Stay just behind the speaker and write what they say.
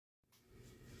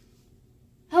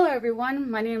everyone,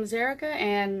 my name is Erica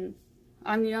and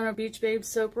I'm the owner of Beach Babe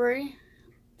Soapery.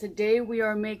 Today we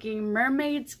are making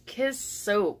Mermaids Kiss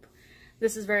soap.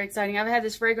 This is very exciting. I've had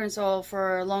this fragrance oil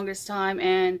for the longest time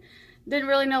and didn't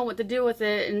really know what to do with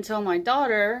it until my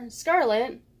daughter,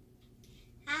 Scarlett.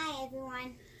 Hi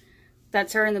everyone.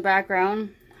 That's her in the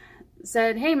background.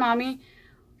 Said, hey mommy,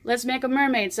 let's make a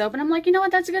mermaid soap. And I'm like, you know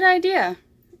what, that's a good idea.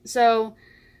 So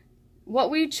what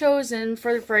we've chosen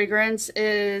for the fragrance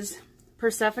is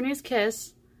Persephone's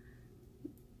Kiss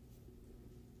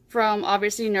from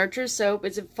obviously Nurture Soap.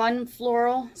 It's a fun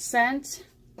floral scent.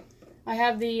 I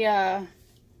have the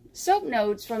soap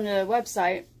notes from the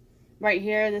website right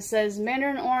here that says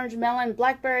mandarin orange, melon,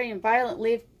 blackberry, and violet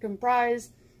leaf comprise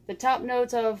the top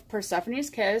notes of Persephone's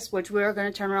Kiss, which we're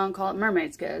going to turn around and call it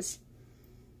Mermaid's Kiss.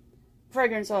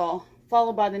 Fragrance oil,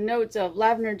 followed by the notes of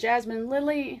lavender, jasmine,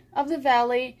 lily of the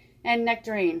valley, and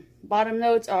nectarine. Bottom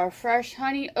notes are fresh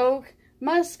honey, oak,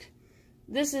 musk.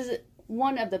 This is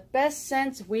one of the best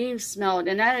scents we've smelled,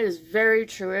 and that is very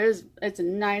true. It's a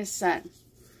nice scent.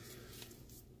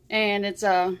 And it's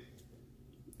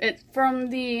from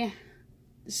the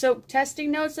soap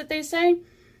testing notes that they say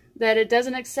that it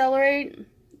doesn't accelerate.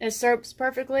 It soaks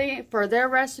perfectly. For their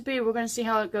recipe, we're going to see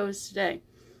how it goes today.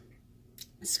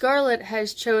 Scarlett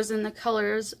has chosen the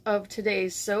colors of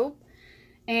today's soap.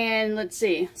 And let's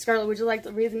see. Scarlett, would you like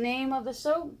to read the name of the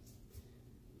soap?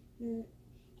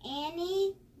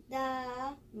 Annie the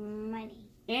Money.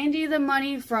 Andy the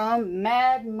Money from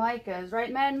Mad Micas.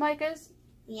 Right, Mad Micas?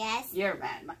 Yes. You're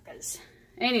Mad Micas.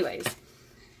 Anyways,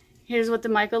 here's what the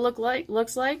mica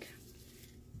looks like.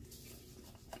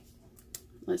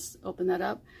 Let's open that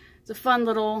up. It's a fun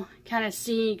little kind of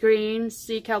sea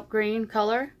kelp green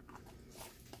color.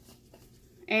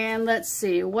 And let's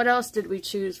see, what else did we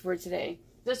choose for today?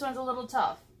 This one's a little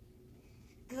tough.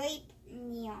 Grape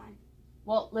Neon.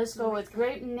 Well, let's go with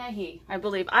Grape Nehi, I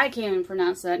believe. I can't even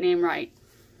pronounce that name right.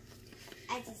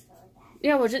 I just go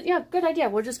with that. Yeah, good idea.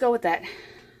 We'll just go with that.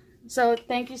 So,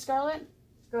 thank you, Scarlett.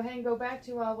 Go ahead and go back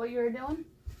to what you were doing.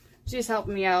 She's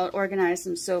helping me out organize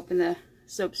some soap in the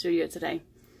soap studio today.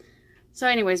 So,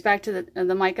 anyways, back to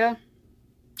the mica.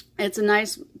 It's a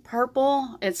nice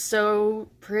purple. It's so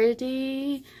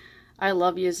pretty. I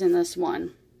love using this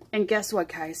one. And guess what,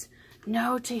 guys?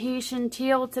 No Tahitian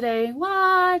teal today.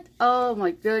 What? Oh my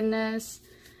goodness.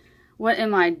 What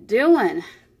am I doing?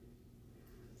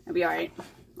 I'll be alright.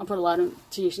 I'll put a lot of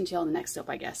Tahitian teal in the next soap,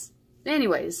 I guess.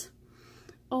 Anyways.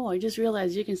 Oh, I just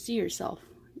realized you can see yourself.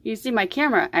 You see my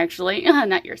camera, actually.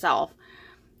 Not yourself.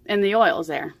 And the oil's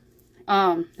there.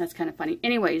 That's kind of funny.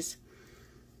 Anyways.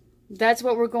 That's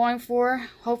what we're going for.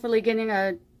 Hopefully getting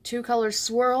a 2-color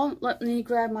swirl. Let me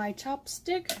grab my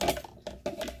chopstick.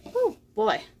 Oh,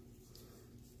 boy.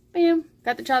 Bam.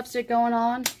 Got the chopstick going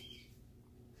on.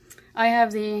 I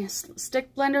have the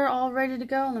stick blender all ready to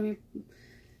go. Let me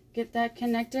get that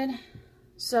connected.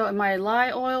 So my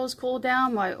lye oils cooled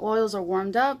down. My oils are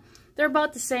warmed up. They're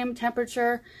about the same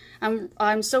temperature.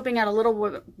 I'm soaping at a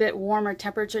little bit warmer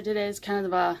temperature today. It's kind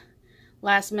of a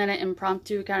last minute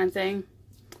impromptu kind of thing.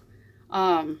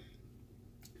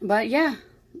 But yeah,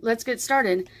 let's get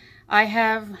started. I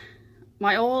have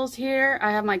my oils here.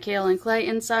 I have my kaolin clay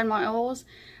inside my oils.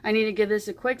 I need to give this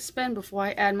a quick spin before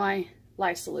I add my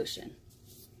lye solution.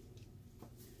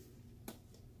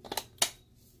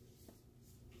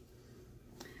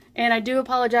 And I do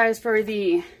apologize for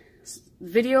the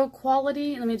video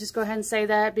quality. Let me just go ahead and say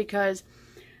that because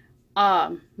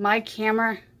my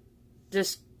camera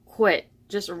just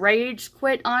rage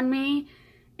quit on me.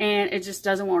 And it just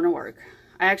doesn't want to work.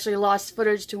 I actually lost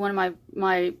footage to one of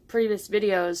my previous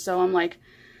videos, so I'm like,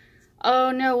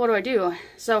 oh no, what do I do?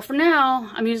 So for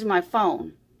now, I'm using my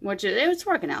phone, which it's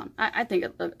working out. I think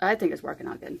it's working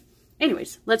out good.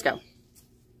 Anyways, let's go.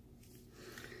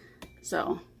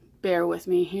 So bear with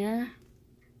me here.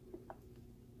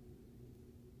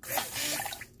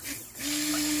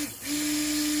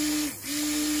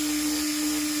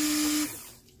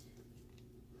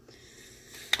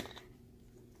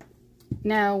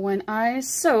 Now, when I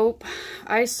soak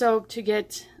to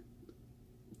get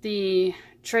the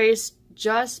trace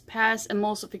just past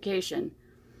emulsification.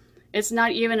 It's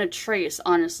not even a trace,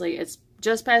 honestly. It's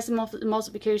just past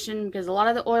emulsification because a lot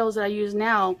of the oils that I use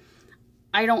now,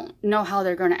 I don't know how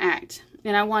they're going to act.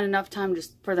 And I want enough time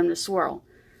just for them to swirl.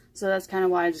 So that's kind of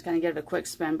why I just kind of give it a quick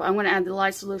spin. But I'm going to add the lye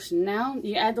solution now.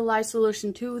 You add the lye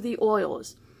solution to the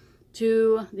oils.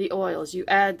 You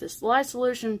add this lye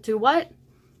solution to what?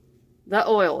 The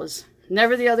oils.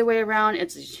 Never the other way around. It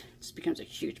just becomes a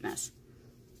huge mess.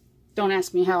 Don't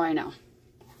ask me how I know.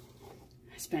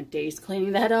 I spent days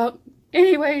cleaning that up.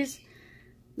 Anyways,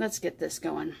 let's get this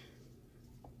going.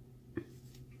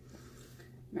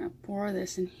 I'm going to pour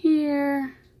this in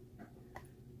here.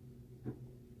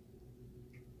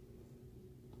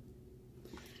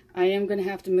 I am going to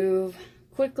have to move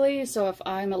quickly, so if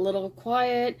I'm a little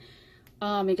quiet,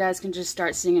 you guys can just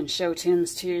start singing show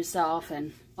tunes to yourself,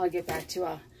 and I'll get back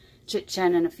to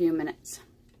chit-chat in a few minutes.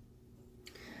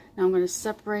 Now I'm going to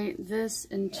separate this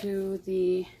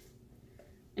into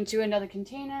another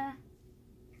container.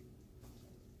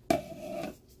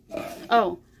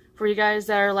 Oh, for you guys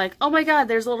that are like, oh my god,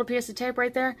 there's a little piece of tape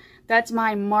right there. That's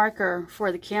my marker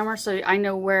for the camera, so I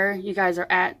know where you guys are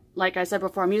at. Like I said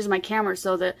before, I'm using my camera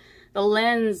so that the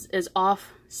lens is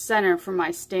off center from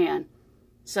my stand.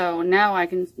 So now I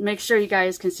can make sure you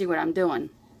guys can see what I'm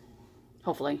doing.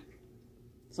 Hopefully.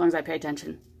 As long as I pay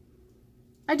attention.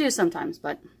 I do sometimes,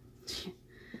 but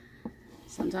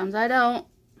sometimes I don't.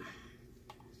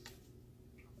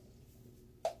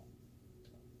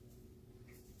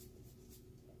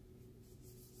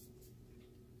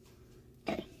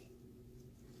 Okay.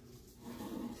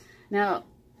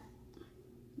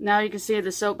 Now you can see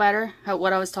the soap batter,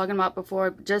 what I was talking about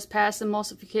before, just past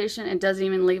emulsification. It doesn't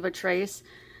even leave a trace.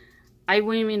 I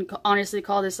wouldn't even honestly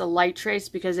call this a light trace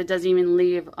because it doesn't even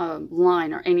leave a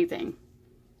line or anything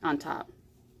on top.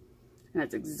 And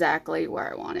that's exactly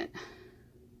where I want it.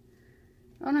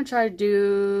 I'm going to try to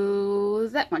do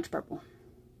that much purple.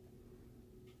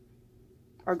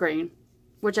 Or green.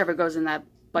 Whichever goes in that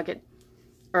bucket.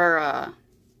 Or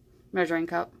measuring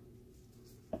cup.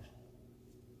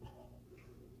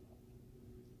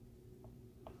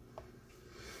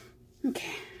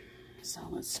 Okay, so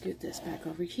let's scoot this back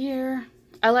over here.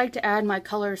 I like to add my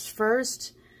colors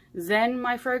first, then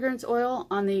my fragrance oil,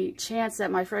 on the chance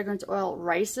that my fragrance oil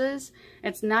rises.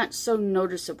 It's not so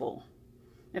noticeable,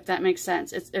 if that makes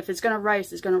sense. If it's going to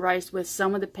rise, it's going to rise with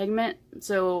some of the pigment.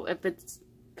 So if it's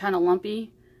kind of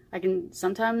lumpy, I can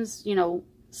sometimes, you know,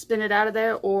 spin it out of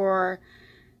there, or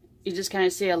you just kind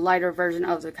of see a lighter version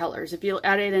of the colors. If you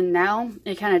add it in now,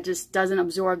 it kind of just doesn't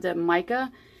absorb the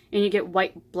mica, and you get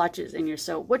white blotches in your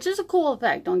soap, which is a cool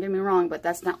effect, don't get me wrong, but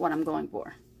that's not what I'm going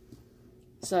for.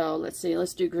 So let's see,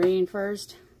 let's do green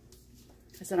first.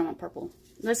 I said I want purple.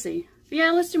 Let's see.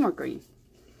 Yeah, let's do more green.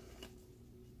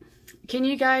 Can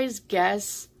you guys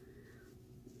guess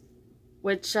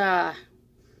which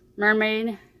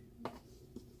mermaid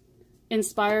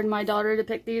inspired my daughter to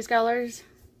pick these colors?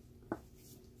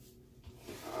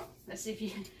 Let's see if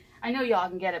you... I know y'all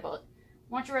can get it, but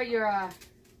why don't you write your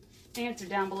answer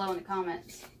down below in the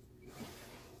comments.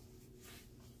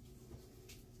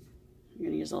 I'm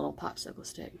going to use a little popsicle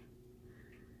stick.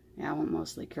 Yeah, I want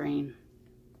mostly green.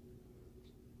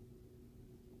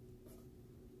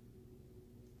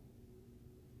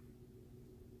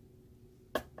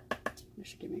 This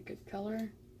should give me a good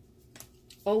color.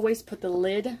 Always put the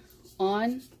lid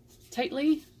on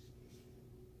tightly.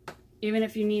 Even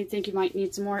if you think you might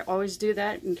need some more, always do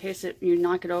that in case you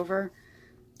knock it over.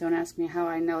 Don't ask me how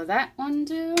I know that one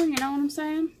too, you know what I'm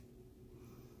saying?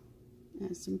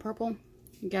 Add some purple.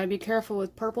 You gotta be careful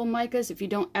with purple micas. If you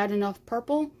don't add enough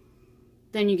purple,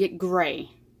 then you get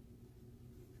gray.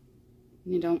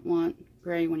 You don't want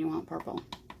gray when you want purple.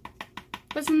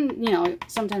 But you know,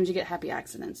 sometimes you get happy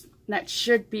accidents. That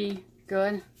should be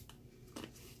good.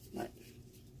 But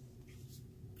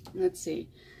let's see.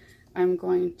 I'm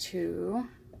going to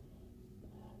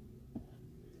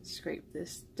scrape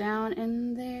this down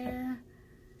in there.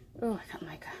 Oh, I got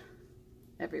mica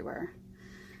everywhere.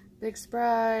 Big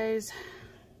surprise.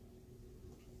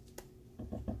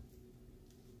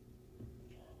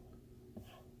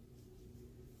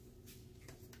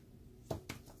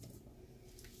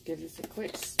 Give this a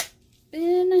quick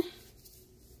spin.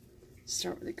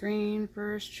 Start with the green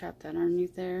first. Trap that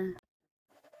underneath there.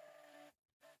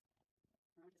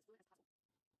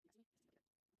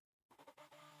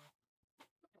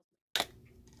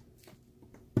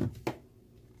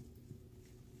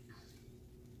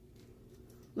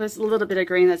 There's a little bit of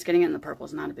green that's getting in the purple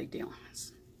is not a big deal.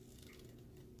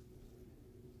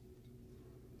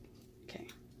 Okay,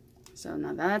 so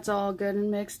now that's all good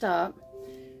and mixed up.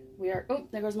 We are, oh,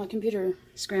 there goes my computer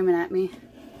screaming at me.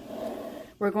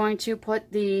 We're going to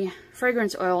put the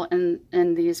fragrance oil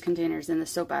in these containers, in the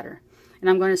soap batter.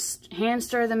 And I'm going to hand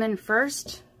stir them in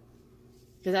first.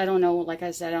 Because I don't know, like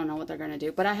I said, I don't know what they're going to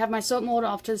do. But I have my soap mold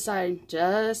off to the side,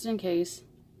 just in case.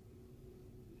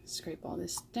 Scrape all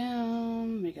this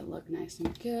down, make it look nice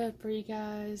and good for you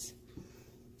guys.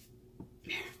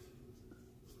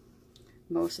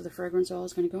 Most of the fragrance oil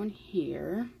is going to go in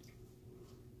here.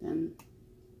 Then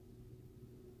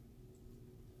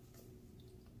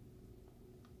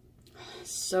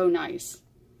so nice.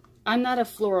 I'm not a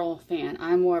floral fan.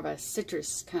 I'm more of a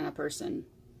citrus kind of person.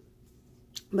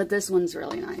 But this one's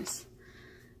really nice.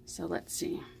 So let's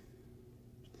see.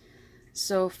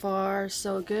 So far,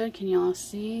 so good. Can y'all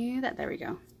see that? There we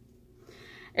go.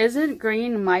 Isn't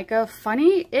green mica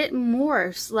funny? It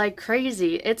morphs like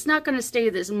crazy. It's not going to stay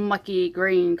this mucky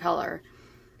green color.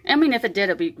 I mean, if it did,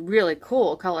 it'd be really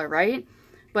cool color, right?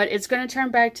 But it's going to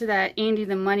turn back to that Andy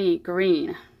the Money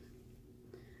green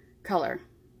color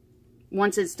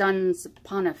once it's done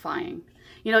saponifying.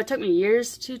 You know, it took me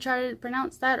years to try to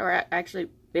pronounce that, or actually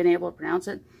been able to pronounce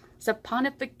it.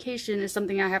 Saponification is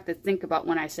something I have to think about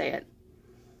when I say it.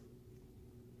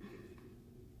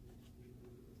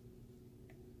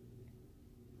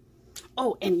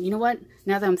 Oh, and you know what?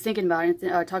 Now that I'm thinking about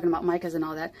it, talking about micas and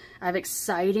all that, I have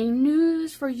exciting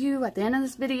news for you at the end of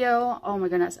this video. Oh my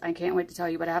goodness, I can't wait to tell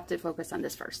you, but I have to focus on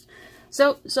this first.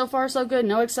 So far so good.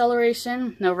 No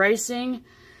acceleration, no ricing.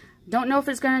 Don't know if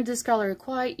it's going to discolor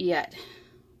quite yet.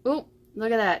 Oh,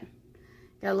 look at that.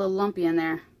 Got a little lumpy in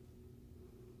there.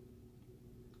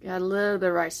 Got a little bit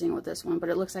of ricing with this one, but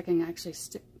it looks like I can actually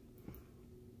stick.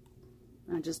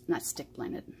 Just not stick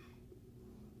blend it.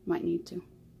 Might need to.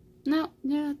 No,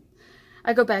 yeah.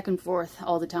 I go back and forth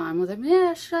all the time with it.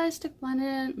 Yeah, should I stick blend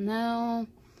it? No.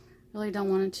 Really don't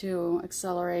want it to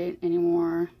accelerate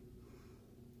anymore.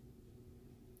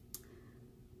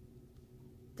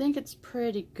 I think it's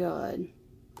pretty good.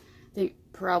 I think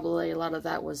probably a lot of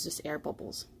that was just air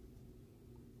bubbles.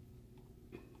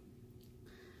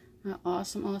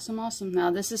 Awesome, awesome, awesome. Now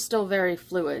this is still very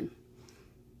fluid.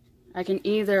 I can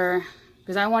either,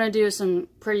 because I want to do some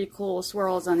pretty cool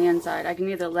swirls on the inside, I can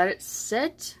either let it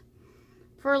sit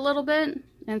for a little bit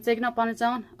and thicken up on its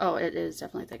own. Oh, it is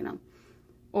definitely thicken up.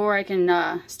 Or I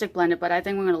can stick blend it, but I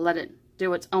think I'm going to let it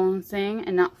do its own thing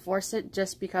and not force it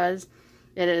just because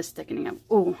it is thickening up.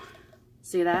 Ooh,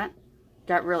 see that?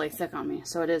 Got really thick on me,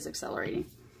 so it is accelerating.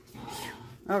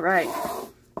 All right,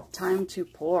 time to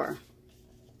pour.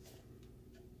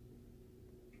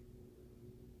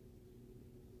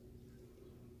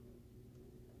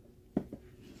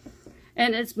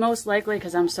 And it's most likely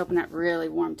because I'm soaping at really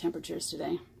warm temperatures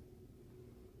today.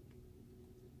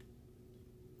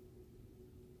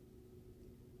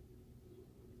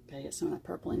 Gotta get some of that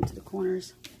purple into the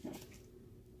corners.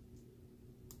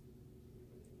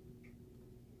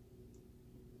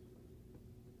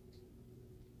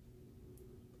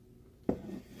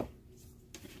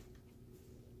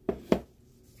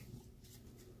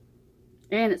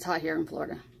 And it's hot here in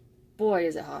Florida. Boy,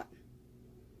 is it hot.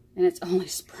 And it's only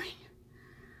spring.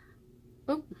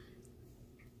 Oh.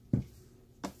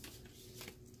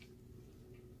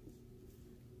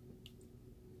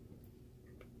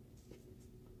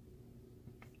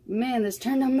 Man, this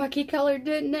turned a mucky color,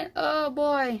 didn't it? Oh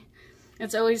boy.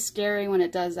 It's always scary when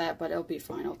it does that, but it'll be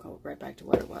fine. It'll go right back to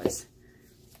what it was.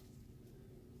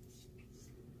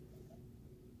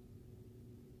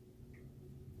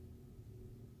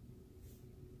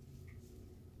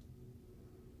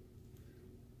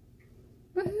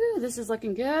 Woohoo, this is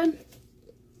looking good.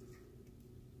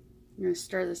 I'm going to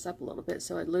stir this up a little bit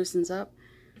so it loosens up.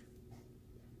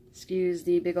 Excuse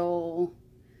the big old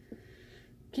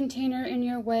container in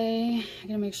your way. I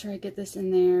gotta make sure I get this in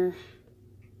there.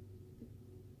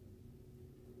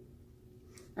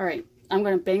 Alright, I'm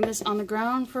going to bang this on the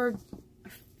ground for a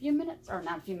few minutes, or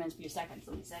not a few minutes, a few seconds,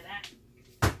 let me say that.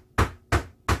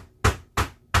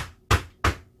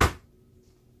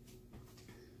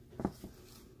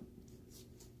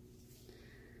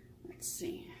 Let's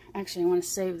see. Actually, I want to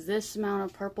save this amount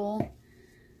of purple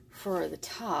for the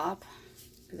top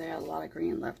because I got a lot of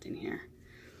green left in here.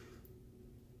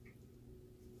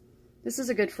 This is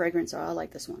a good fragrance, so I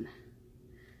like this one.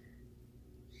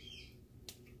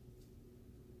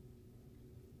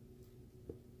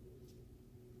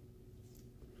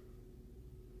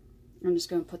 I'm just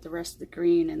going to put the rest of the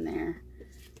green in there.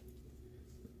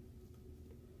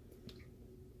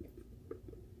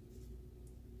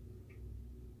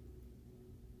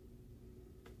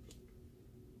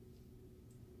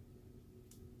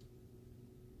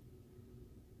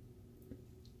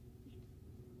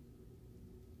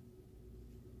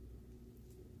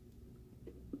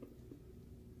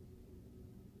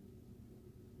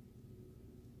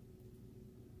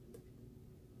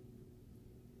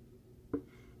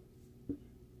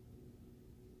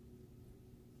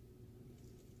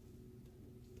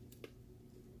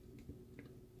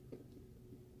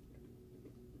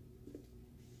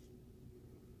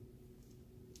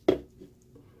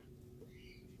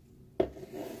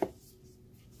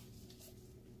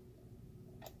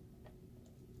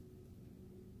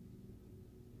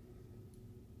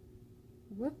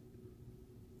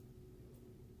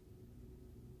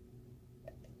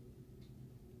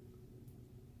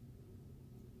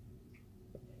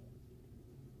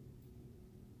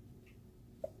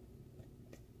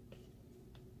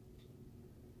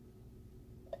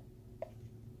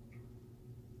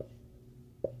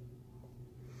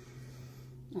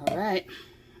 All right,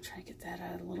 try to get that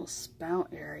out of the little spout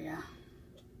area.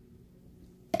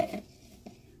 I'm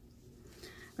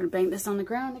gonna bang this on the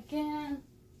ground again.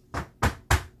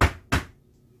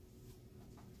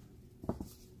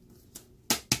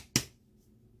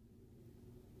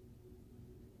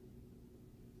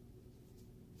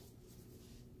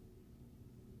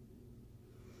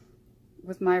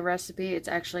 With my recipe, it's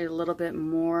actually a little bit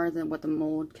more than what the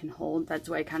mold can hold. That's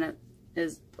why it kind of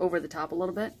is over the top a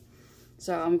little bit.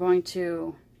 So I'm going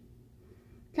to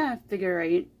kind of figure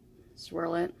eight,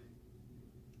 swirl it.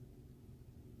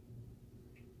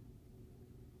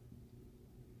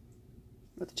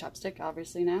 With the chopstick,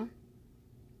 obviously now.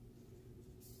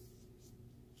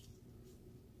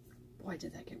 Boy,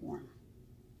 did that get warm.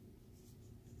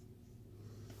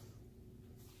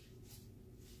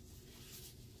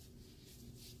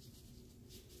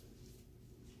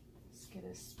 Get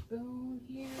a spoon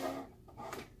here.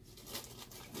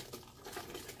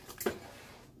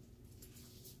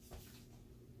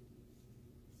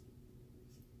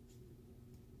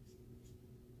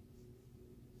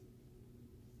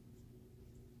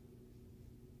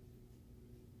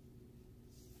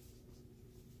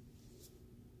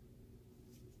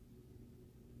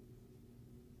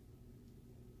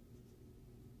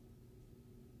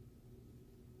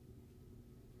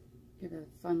 Give it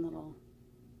a fun little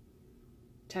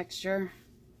texture.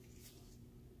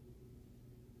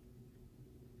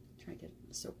 Try to get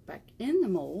the soap back in the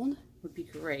mold would be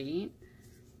great.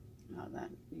 Oh, that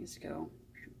needs to go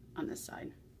on this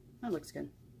side. That looks good.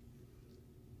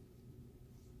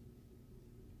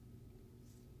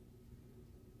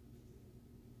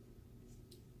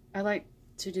 I like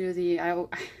to do the, I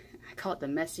call it the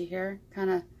messy hair kind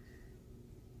of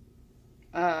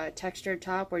textured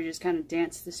top, where you just kind of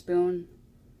dance the spoon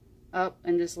up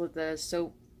and just let the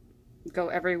soap go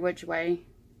every which way.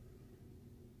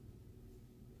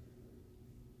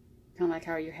 Kind of like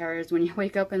how your hair is when you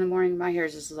wake up in the morning. My hair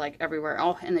is just like everywhere.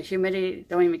 Oh, and the humidity,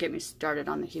 don't even get me started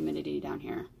on the humidity down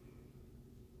here.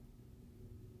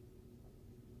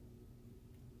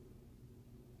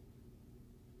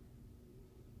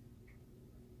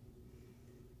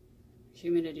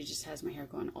 Humidity just has my hair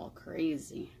going all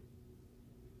crazy.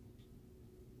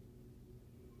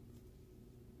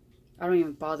 I don't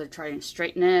even bother trying to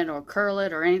straighten it or curl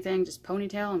it or anything. Just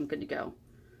ponytail, I'm good to go.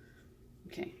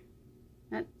 Okay,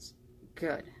 that's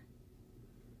good.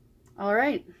 All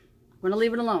right, I'm gonna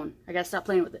leave it alone. I gotta stop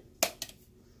playing with it.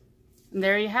 And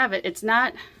there you have it. It's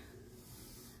not,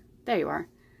 there you are.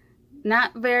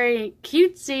 Not very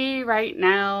cutesy right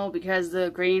now because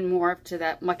the green morphed to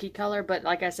that mucky color, but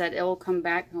like I said, it will come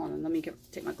back. Hold on, let me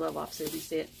take my glove off so you can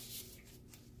see it.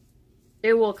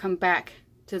 It will come back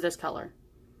to this color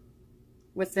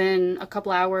within a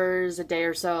couple hours, a day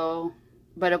or so,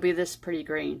 but it'll be this pretty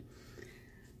green.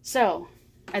 So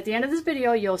at the end of this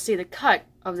video, you'll see the cut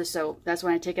of the soap. That's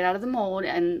when I take it out of the mold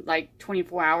in like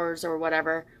 24 hours or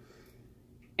whatever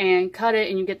and cut it,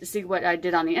 and you get to see what I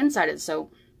did on the inside of the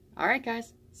soap. All right,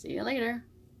 guys, see you later.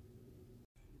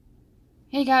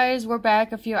 Hey guys, we're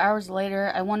back a few hours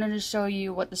later. I wanted to show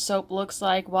you what the soap looks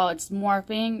like while it's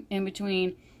morphing in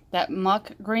between that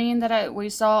muck green that we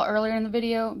saw earlier in the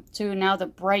video to now the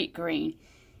bright green.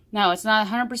 Now, it's not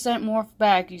 100% morphed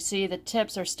back. You see the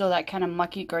tips are still that kind of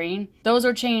mucky green. Those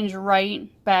are changed right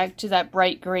back to that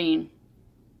bright green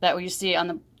that we see on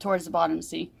the towards the bottom.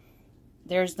 See,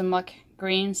 there's the muck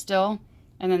green still,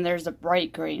 and then there's the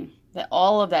bright green that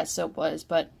all of that soap was.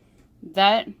 But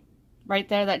that right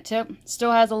there, that tip,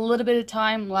 still has a little bit of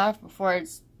time left before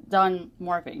it's done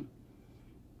morphing.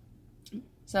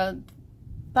 So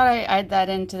thought I'd add that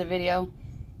into the video.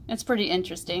 It's pretty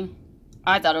interesting.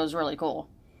 I thought it was really cool.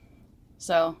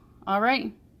 So,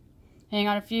 alright. Hang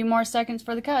on a few more seconds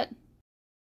for the cut.